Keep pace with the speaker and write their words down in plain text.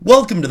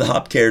Welcome to the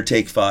HopCare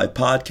Take 5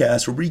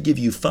 podcast, where we give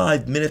you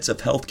 5 minutes of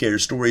healthcare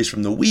stories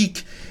from the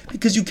week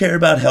because you care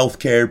about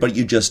healthcare, but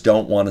you just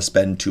don't want to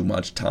spend too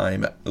much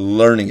time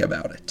learning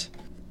about it.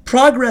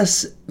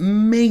 Progress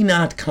may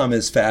not come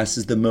as fast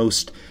as the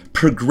most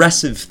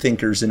progressive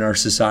thinkers in our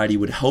society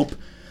would hope,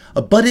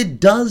 but it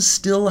does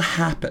still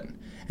happen.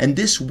 And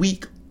this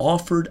week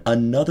offered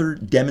another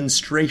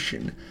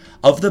demonstration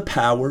of the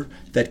power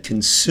that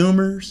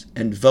consumers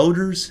and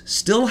voters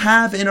still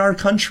have in our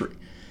country.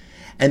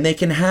 And they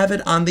can have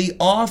it on the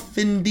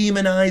often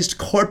demonized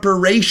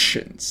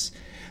corporations,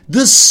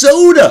 the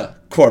soda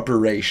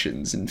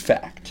corporations, in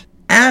fact.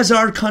 As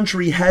our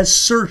country has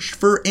searched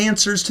for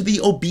answers to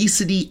the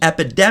obesity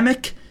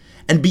epidemic,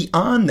 and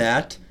beyond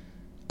that,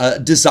 a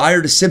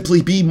desire to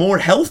simply be more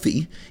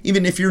healthy,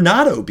 even if you're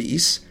not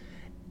obese,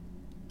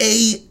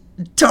 a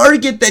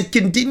target that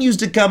continues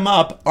to come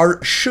up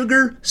are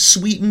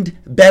sugar-sweetened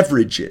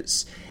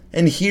beverages.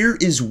 And here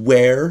is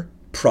where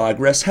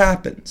progress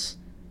happens.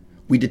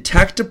 We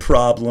detect a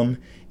problem.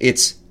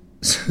 It's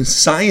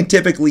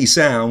scientifically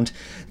sound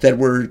that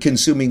we're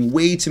consuming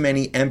way too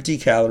many empty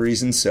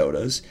calories in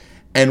sodas.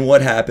 And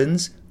what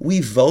happens?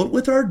 We vote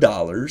with our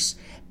dollars,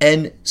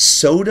 and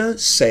soda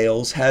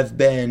sales have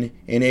been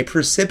in a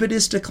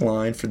precipitous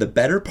decline for the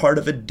better part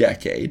of a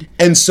decade.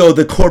 And so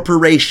the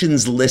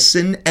corporations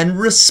listen and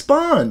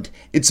respond.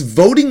 It's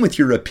voting with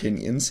your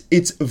opinions.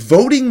 It's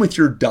voting with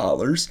your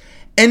dollars.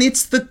 And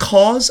it's the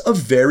cause of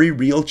very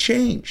real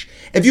change.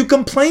 If you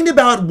complain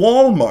about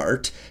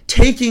Walmart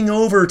taking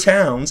over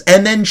towns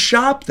and then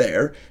shop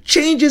there,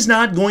 change is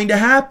not going to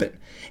happen.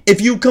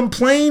 If you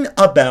complain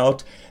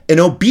about an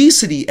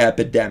obesity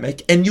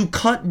epidemic and you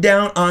cut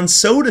down on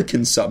soda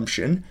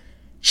consumption,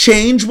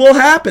 change will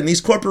happen.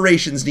 These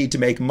corporations need to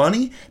make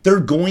money. They're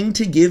going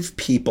to give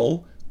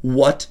people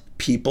what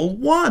people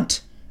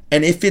want.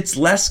 And if it's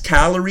less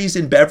calories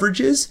in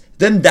beverages,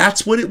 then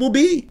that's what it will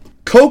be.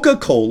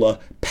 Coca-Cola,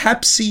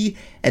 Pepsi,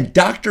 and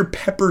Dr.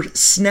 Pepper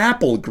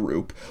Snapple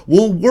Group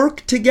will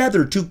work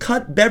together to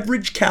cut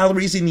beverage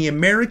calories in the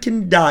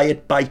American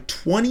diet by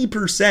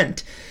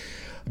 20%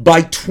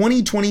 by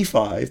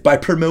 2025 by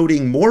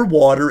promoting more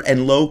water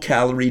and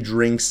low-calorie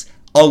drinks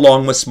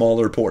along with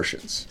smaller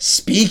portions.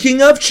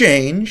 Speaking of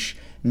change,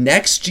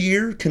 next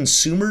year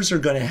consumers are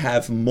going to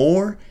have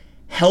more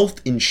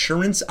health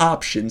insurance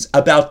options,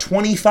 about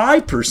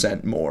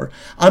 25% more,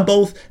 on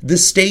both the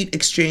state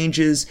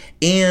exchanges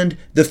and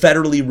the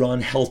federally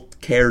run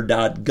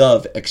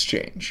HopCare.gov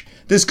exchange.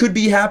 This could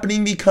be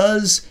happening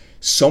because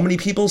so many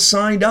people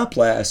signed up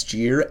last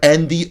year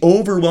and the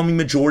overwhelming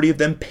majority of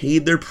them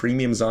paid their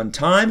premiums on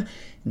time.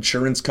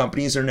 Insurance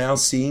companies are now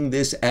seeing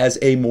this as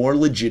a more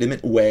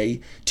legitimate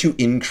way to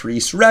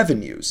increase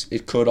revenues.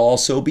 It could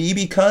also be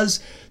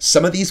because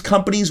some of these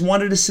companies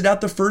wanted to sit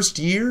out the first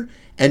year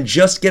and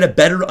just get a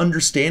better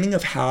understanding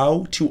of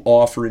how to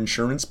offer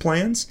insurance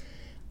plans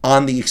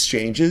on the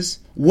exchanges.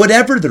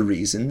 Whatever the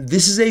reason,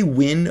 this is a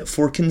win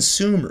for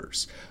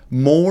consumers.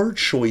 More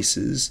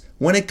choices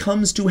when it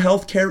comes to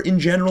healthcare in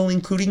general,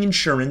 including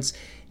insurance,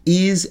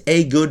 is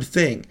a good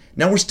thing.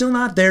 Now, we're still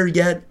not there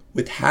yet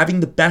with having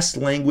the best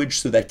language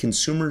so that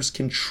consumers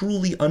can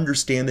truly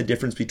understand the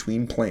difference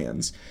between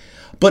plans.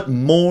 But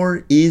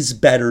more is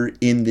better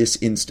in this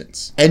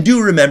instance. And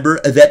do remember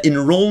that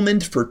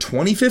enrollment for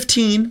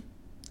 2015,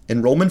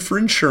 enrollment for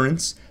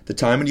insurance, the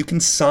time when you can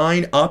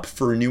sign up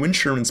for a new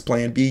insurance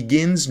plan,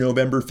 begins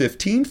November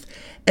 15th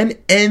and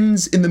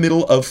ends in the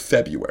middle of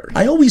February.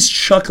 I always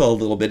chuckle a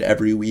little bit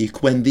every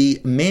week when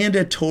the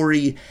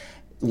mandatory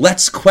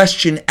Let's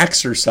Question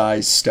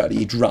exercise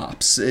study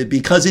drops,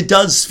 because it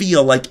does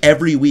feel like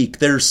every week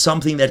there's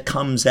something that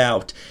comes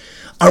out.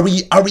 Are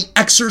we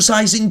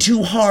exercising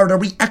too hard? Are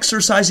we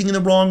exercising in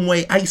the wrong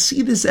way? I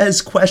see this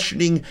as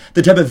questioning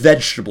the type of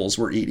vegetables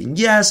we're eating.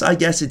 Yes, I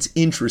guess it's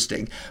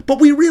interesting, but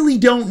we really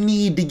don't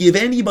need to give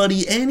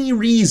anybody any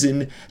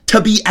reason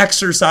to be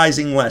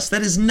exercising less.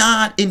 That is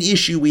not an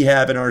issue we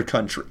have in our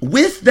country.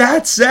 With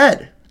that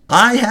said,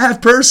 I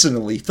have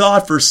personally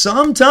thought for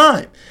some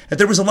time that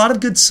there was a lot of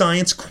good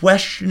science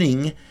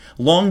questioning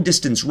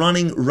long-distance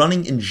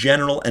running in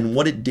general, and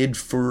what it did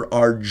for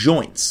our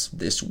joints.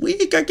 This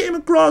week, I came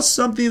across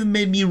something that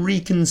made me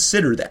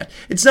reconsider that.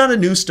 It's not a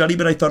new study,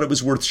 but I thought it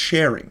was worth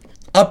sharing.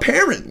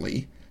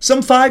 Apparently,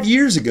 some 5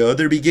 years ago,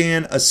 there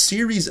began a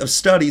series of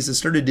studies that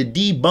started to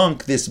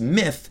debunk this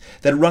myth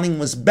that running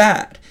was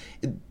bad.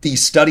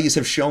 These studies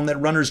have shown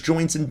that runners'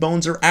 joints and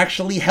bones are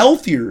actually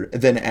healthier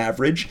than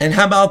average. And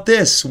how about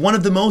this? One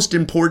of the most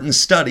important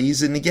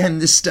studies, and again,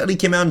 this study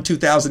came out in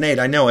 2008.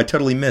 I know, I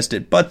totally missed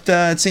it, but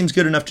it seems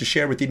good enough to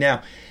share with you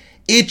now.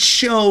 It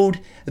showed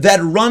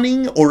that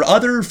running or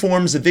other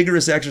forms of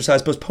vigorous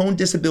exercise postpone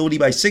disability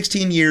by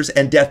 16 years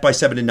and death by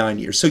 7 to 9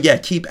 years. So yeah,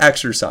 keep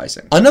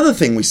exercising. Another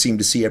thing we seem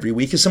to see every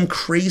week is some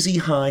crazy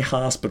high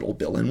hospital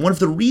bill. And one of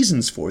the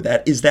reasons for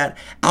that is that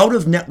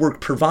out-of-network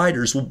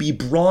providers will be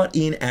brought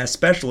in as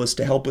specialists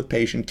to help with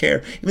patient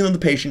care, even though the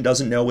patient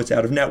doesn't know it's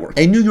out-of-network.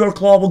 A New York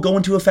law will go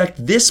into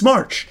effect this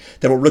March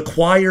that will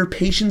require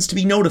patients to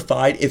be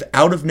notified if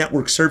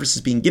out-of-network service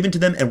is being given to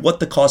them and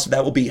what the cost of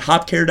that will be.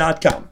 HopCare.com.